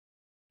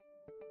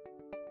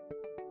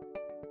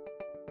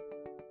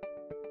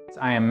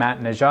I am Matt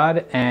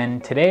Nejad,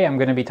 and today I'm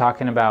going to be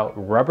talking about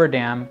rubber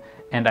dam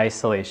and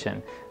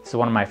isolation. This is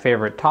one of my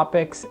favorite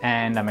topics,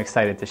 and I'm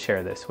excited to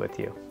share this with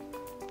you.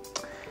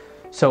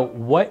 So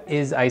what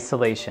is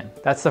isolation?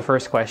 That's the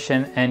first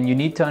question, and you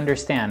need to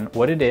understand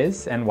what it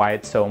is and why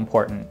it's so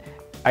important.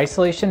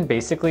 Isolation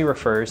basically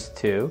refers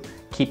to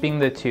keeping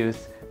the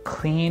tooth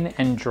clean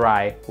and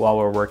dry while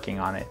we're working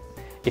on it.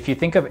 If you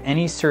think of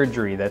any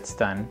surgery that's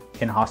done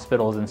in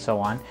hospitals and so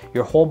on,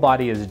 your whole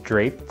body is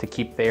draped to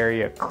keep the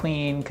area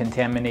clean,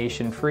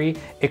 contamination free,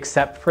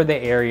 except for the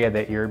area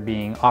that you're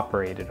being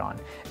operated on.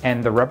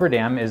 And the rubber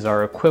dam is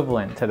our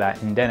equivalent to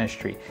that in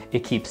dentistry.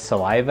 It keeps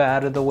saliva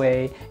out of the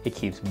way, it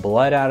keeps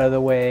blood out of the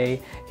way,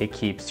 it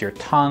keeps your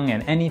tongue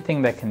and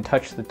anything that can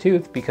touch the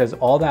tooth, because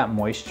all that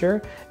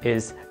moisture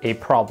is a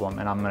problem,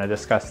 and I'm going to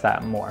discuss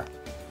that more.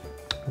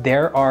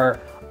 There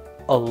are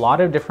a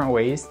lot of different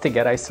ways to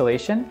get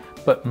isolation,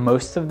 but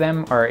most of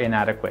them are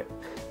inadequate.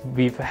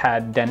 We've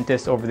had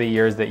dentists over the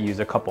years that use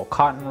a couple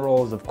cotton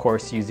rolls, of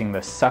course using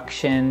the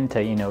suction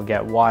to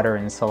get water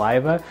and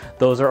saliva.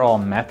 Those are all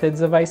methods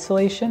of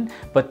isolation,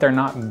 but they're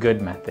not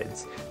good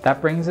methods.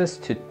 That brings us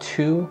to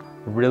two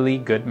really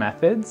good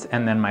methods,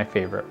 and then my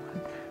favorite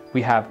one.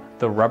 We have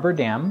the rubber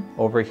dam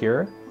over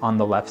here on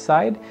the left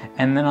side,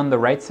 and then on the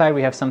right side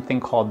we have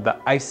something called the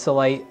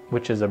Isolite,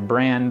 which is a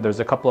brand. There's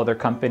a couple other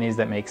companies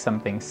that make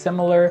something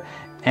similar,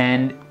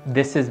 and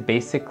this is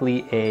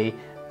basically a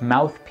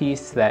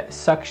mouthpiece that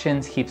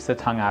suctions, keeps the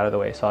tongue out of the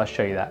way. So I'll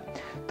show you that.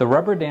 The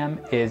rubber dam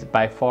is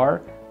by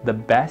far the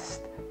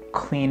best,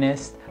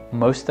 cleanest,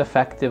 most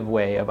effective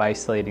way of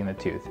isolating the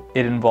tooth.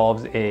 It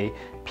involves a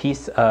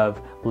piece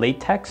of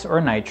latex or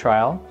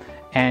nitrile,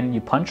 and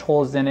you punch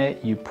holes in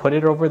it, you put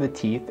it over the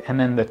teeth, and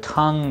then the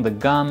tongue, the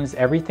gums,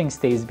 everything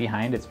stays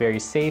behind. It's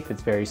very safe,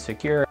 it's very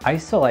secure.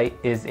 Isolite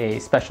is a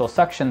special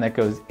suction that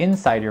goes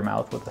inside your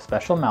mouth with a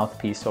special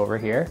mouthpiece over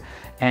here,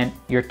 and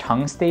your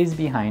tongue stays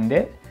behind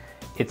it.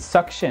 It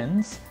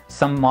suctions.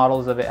 Some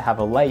models of it have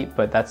a light,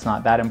 but that's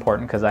not that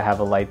important because I have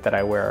a light that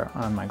I wear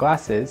on my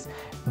glasses.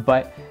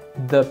 But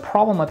the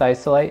problem with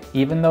Isolite,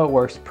 even though it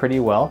works pretty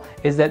well,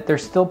 is that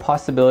there's still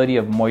possibility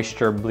of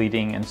moisture,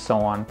 bleeding, and so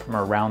on from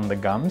around the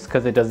gums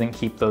because it doesn't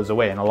keep those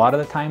away. And a lot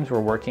of the times we're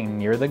working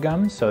near the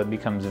gums, so it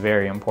becomes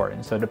very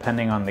important. So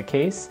depending on the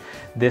case,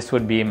 this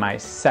would be my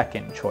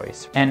second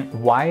choice. And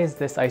why is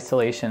this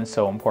isolation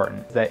so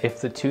important? That if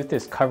the tooth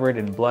is covered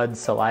in blood,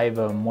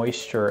 saliva,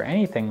 moisture, or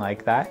anything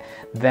like that,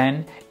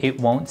 then it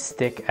won't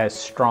stick as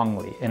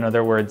strongly. In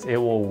other words, it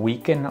will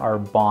weaken our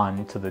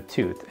bond to the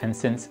tooth. And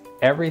since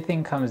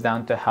everything comes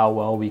down to how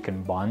well we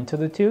can bond to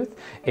the tooth,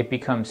 it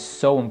becomes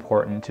so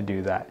important to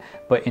do that.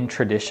 But in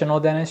traditional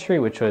dentistry,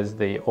 which was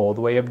the old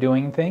way of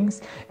doing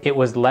things, it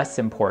was less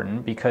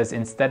important because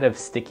instead of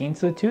sticking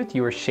to the tooth,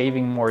 you were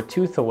shaving more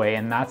tooth away,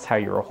 and that's how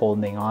you were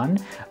holding on.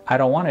 I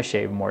don't want to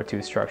shave more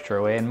tooth structure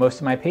away, and most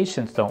of my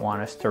patients don't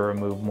want us to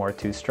remove more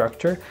tooth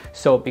structure.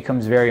 So it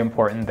becomes very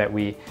important that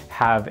we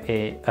have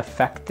an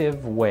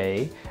effective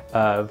way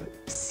of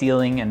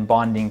sealing and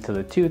bonding to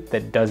the tooth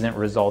that doesn't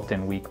result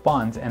in weak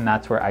bonds, and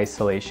that's where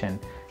isolation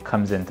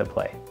comes into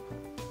play.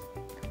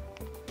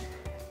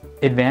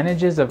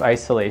 Advantages of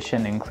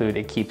isolation include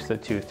it keeps the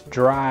tooth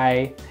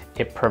dry,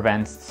 it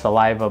prevents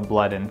saliva,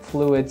 blood, and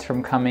fluids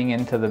from coming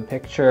into the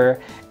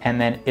picture, and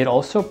then it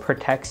also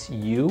protects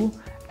you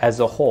as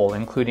a whole,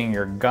 including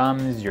your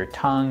gums, your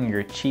tongue,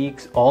 your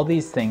cheeks, all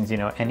these things.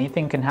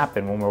 Anything can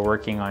happen when we're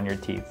working on your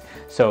teeth.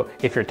 So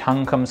if your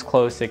tongue comes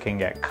close, it can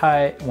get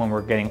cut. When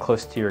we're getting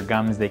close to your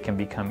gums, they can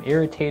become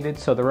irritated.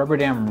 So the rubber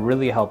dam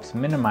really helps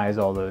minimize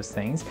all those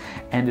things.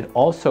 And it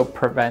also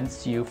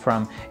prevents you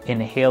from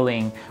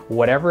inhaling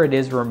whatever it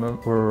is we're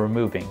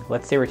removing.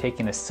 Let's say we're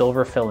taking a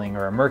silver filling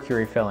or a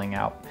mercury filling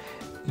out.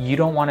 You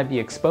don't want to be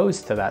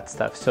exposed to that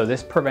stuff. So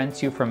this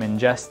prevents you from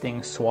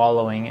ingesting,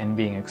 swallowing, and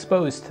being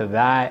exposed to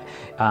that.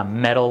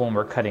 Metal when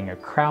we're cutting a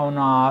crown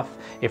off,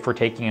 if we're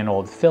taking an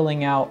old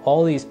filling out,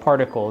 all these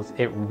particles,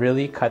 it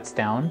really cuts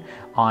down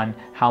on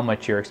how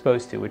much you're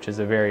exposed to, which is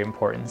a very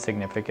important,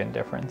 significant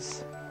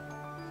difference.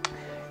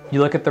 You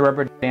look at the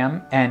rubber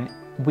dam, and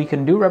we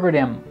can do rubber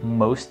dam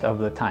most of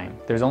the time.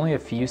 There's only a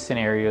few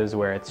scenarios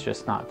where it's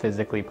just not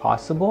physically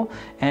possible.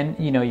 And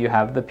you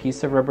have the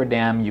piece of rubber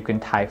dam, you can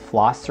tie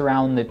floss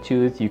around the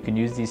tooth, you can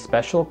use these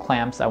special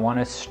clamps. I want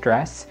to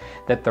stress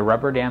that the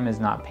rubber dam is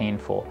not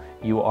painful.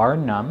 You are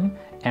numb,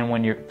 and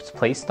when it's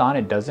placed on,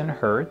 it doesn't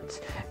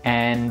hurt.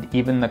 And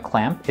even the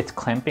clamp, it's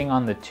clamping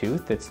on the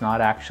tooth. It's not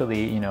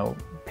actually,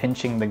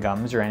 pinching the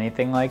gums or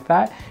anything like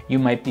that. You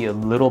might be a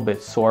little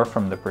bit sore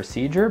from the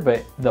procedure,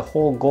 but the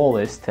whole goal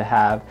is to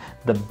have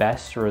the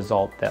best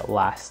result that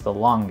lasts the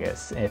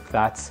longest. If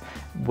that's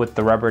with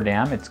the rubber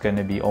dam, it's going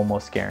to be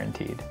almost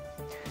guaranteed.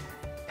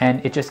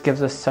 And it just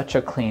gives us such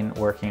a clean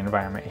working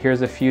environment.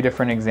 Here's a few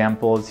different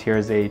examples.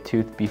 Here's a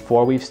tooth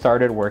before we've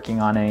started working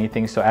on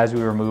anything. So as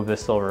we remove the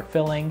silver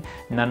filling,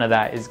 none of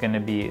that is going to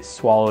be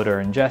swallowed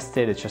or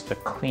ingested. It's just a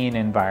clean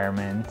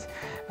environment.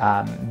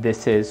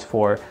 This is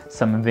for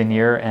some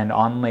veneer and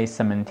onlay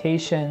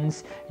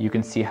cementations. You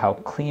can see how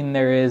clean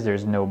there is.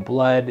 There's no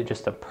blood,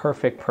 just a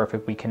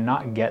perfect. We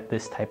cannot get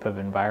this type of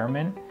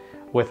environment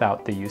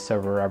without the use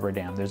of a rubber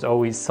dam. There's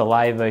always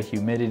saliva,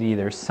 humidity,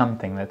 there's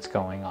something that's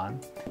going on.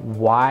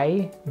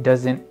 Why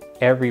doesn't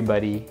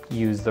everybody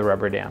use the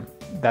rubber dam?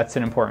 That's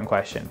an important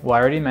question. Well,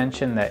 I already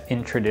mentioned that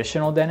in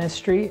traditional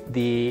dentistry,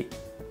 the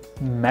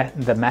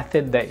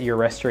method that your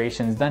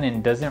restoration is done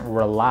in doesn't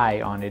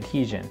rely on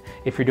adhesion.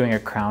 If you're doing a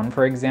crown,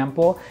 for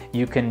example,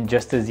 you can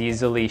just as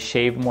easily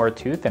shave more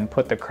tooth and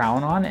put the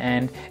crown on,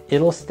 and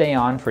it'll stay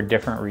on for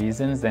different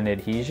reasons than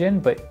adhesion,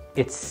 but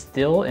it's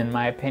still, in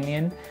my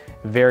opinion,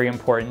 very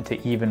important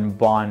to even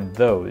bond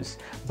those.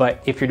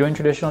 But if you're doing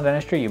traditional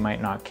dentistry, you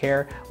might not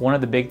care. One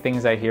of the big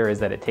things I hear is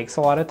that it takes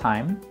a lot of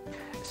time,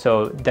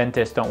 so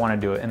dentists don't want to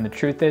do it. And the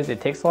truth is, it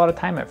takes a lot of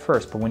time at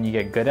first, but when you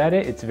get good at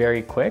it, it's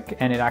very quick,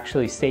 and it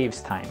actually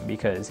saves time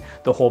because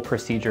the whole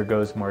procedure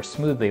goes more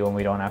smoothly when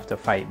we don't have to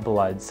fight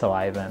blood,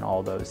 saliva, and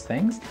all those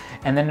things.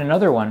 And then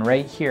another one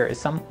right here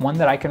is one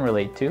that I can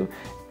relate to.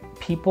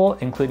 People,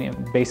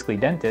 including basically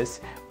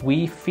dentists,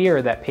 we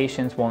fear that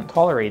patients won't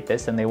tolerate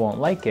this and they won't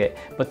like it,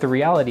 but the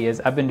reality is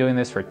I've been doing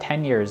this for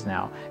 10 years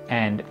now,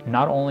 and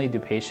not only do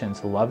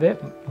patients love it,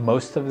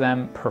 most of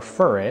them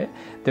prefer it.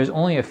 There's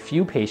only a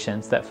few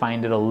patients that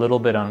find it a little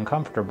bit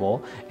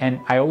uncomfortable, and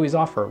I always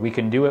offer, we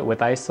can do it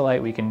with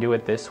Isolite, we can do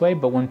it this way,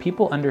 but when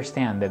people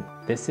understand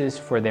that this is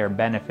for their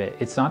benefit,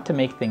 it's not to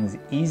make things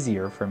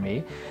easier for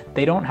me,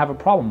 they don't have a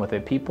problem with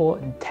it. People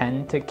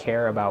tend to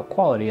care about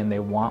quality and they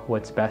want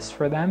what's best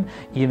for them,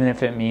 even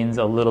if it means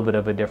a little bit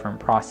of a different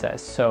process.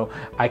 So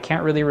I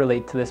can't really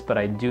relate to this, but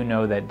I do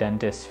know that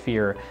dentists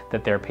fear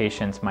that their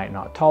patients might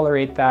not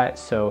tolerate that.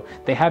 So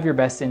they have your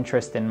best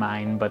interest in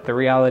mind, but the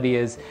reality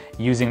is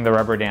using the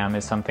rubber dam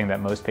is something that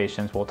most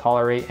patients will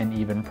tolerate and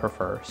even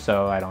prefer.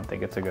 So I don't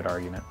think it's a good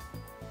argument.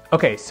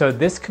 Okay, so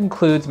this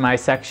concludes my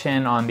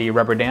section on the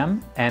rubber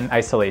dam and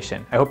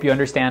isolation. I hope you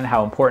understand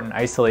how important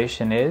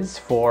isolation is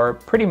for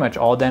pretty much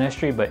all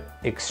dentistry, but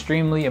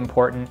extremely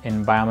important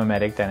in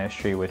biomimetic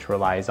dentistry, which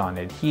relies on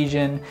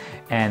adhesion.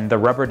 And the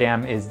rubber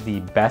dam is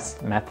the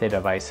best method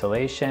of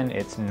isolation.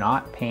 It's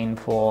not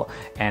painful,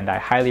 and I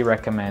highly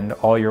recommend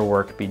all your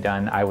work be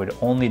done. I would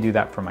only do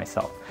that for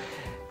myself.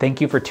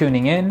 Thank you for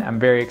tuning in. I'm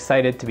very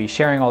excited to be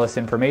sharing all this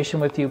information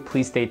with you.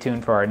 Please stay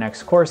tuned for our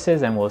next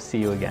courses, and we'll see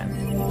you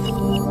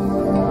again.